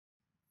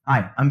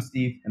Hi, I'm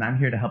Steve, and I'm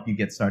here to help you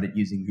get started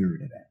using Guru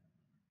today.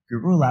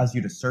 Guru allows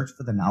you to search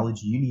for the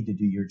knowledge you need to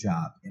do your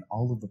job in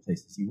all of the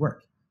places you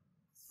work.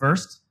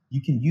 First,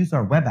 you can use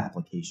our web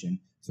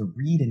application to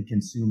read and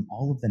consume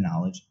all of the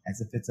knowledge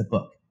as if it's a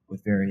book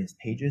with various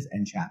pages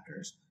and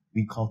chapters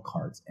we call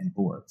cards and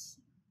boards.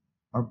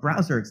 Our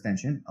browser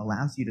extension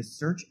allows you to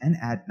search and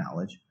add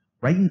knowledge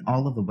right in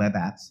all of the web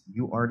apps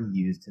you already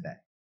use today.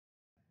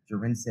 If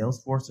you're in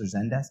Salesforce or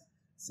Zendesk,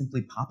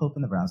 simply pop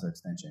open the browser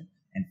extension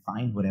and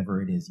find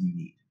whatever it is you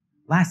need.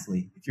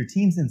 Lastly, if your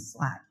team's in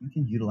Slack, you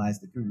can utilize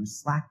the Guru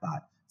Slack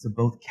bot to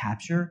both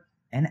capture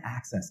and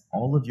access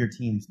all of your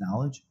team's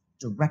knowledge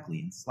directly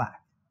in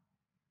Slack.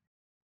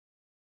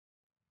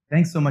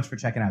 Thanks so much for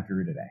checking out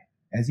Guru today.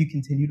 As you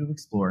continue to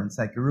explore and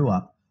set Guru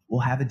up,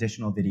 we'll have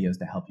additional videos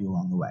to help you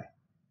along the way.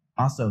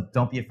 Also,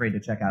 don't be afraid to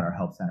check out our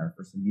Help Center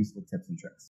for some useful tips and tricks.